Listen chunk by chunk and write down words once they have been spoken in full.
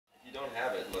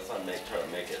Let's not try to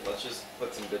make it. Let's just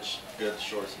put some good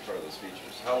shorts in front of those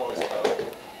features. How long is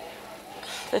it?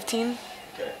 15.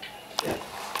 Okay. Yeah.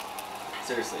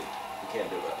 Seriously, you can't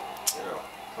do it. You know,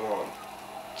 come on.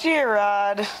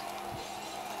 Gerard.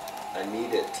 I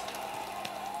need it.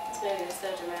 This movie is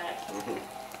so dramatic.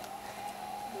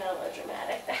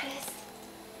 Melodramatic, that is.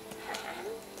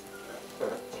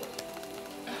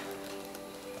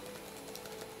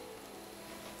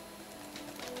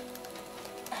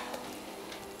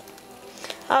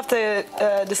 I'll have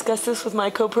to discuss this with my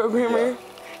co-programmer. Yeah.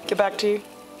 Get back to you.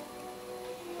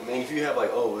 I mean, if you have like,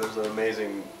 oh, there's an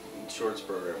amazing shorts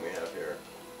program we have here,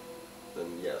 then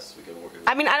yes, we can work it.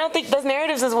 I mean, I don't think those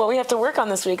narratives is what we have to work on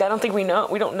this week. I don't think we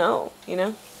don't know, you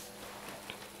know?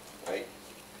 Right?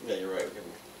 Yeah, you're right.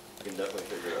 We can definitely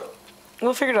figure it out.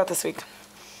 We'll figure it out this week.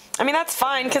 I mean, that's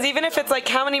fine, because even if it's like,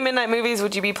 how many midnight movies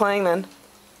would you be playing then?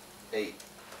 8.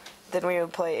 Then we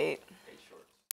would play 8.